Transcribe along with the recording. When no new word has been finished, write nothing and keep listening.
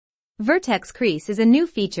Vertex crease is a new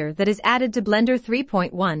feature that is added to Blender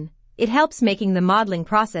 3.1. It helps making the modeling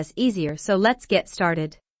process easier, so let's get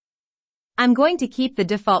started. I'm going to keep the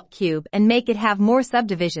default cube and make it have more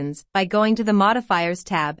subdivisions by going to the Modifiers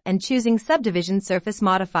tab and choosing Subdivision Surface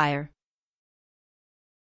Modifier.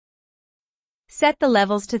 Set the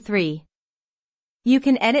levels to 3. You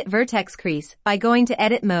can edit vertex crease by going to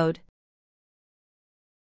Edit Mode.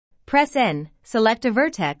 Press N, select a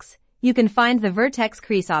vertex. You can find the vertex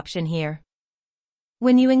crease option here.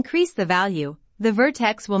 When you increase the value, the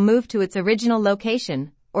vertex will move to its original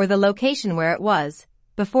location, or the location where it was,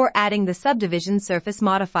 before adding the subdivision surface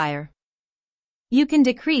modifier. You can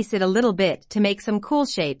decrease it a little bit to make some cool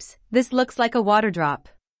shapes. This looks like a water drop.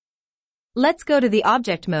 Let's go to the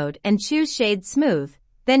object mode and choose Shade Smooth,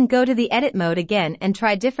 then go to the edit mode again and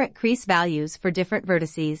try different crease values for different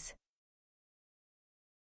vertices.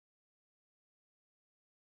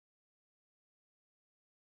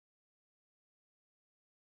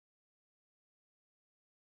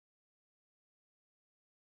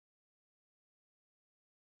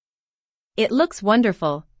 It looks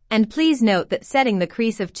wonderful, and please note that setting the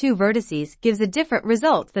crease of two vertices gives a different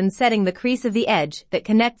result than setting the crease of the edge that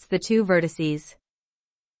connects the two vertices.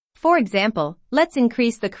 For example, let's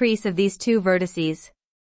increase the crease of these two vertices.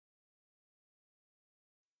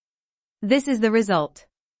 This is the result.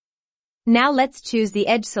 Now let's choose the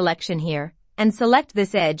edge selection here, and select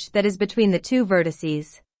this edge that is between the two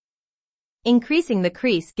vertices. Increasing the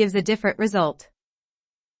crease gives a different result.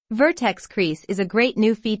 Vertex crease is a great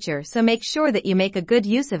new feature, so make sure that you make a good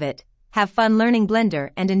use of it. Have fun learning Blender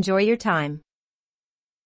and enjoy your time.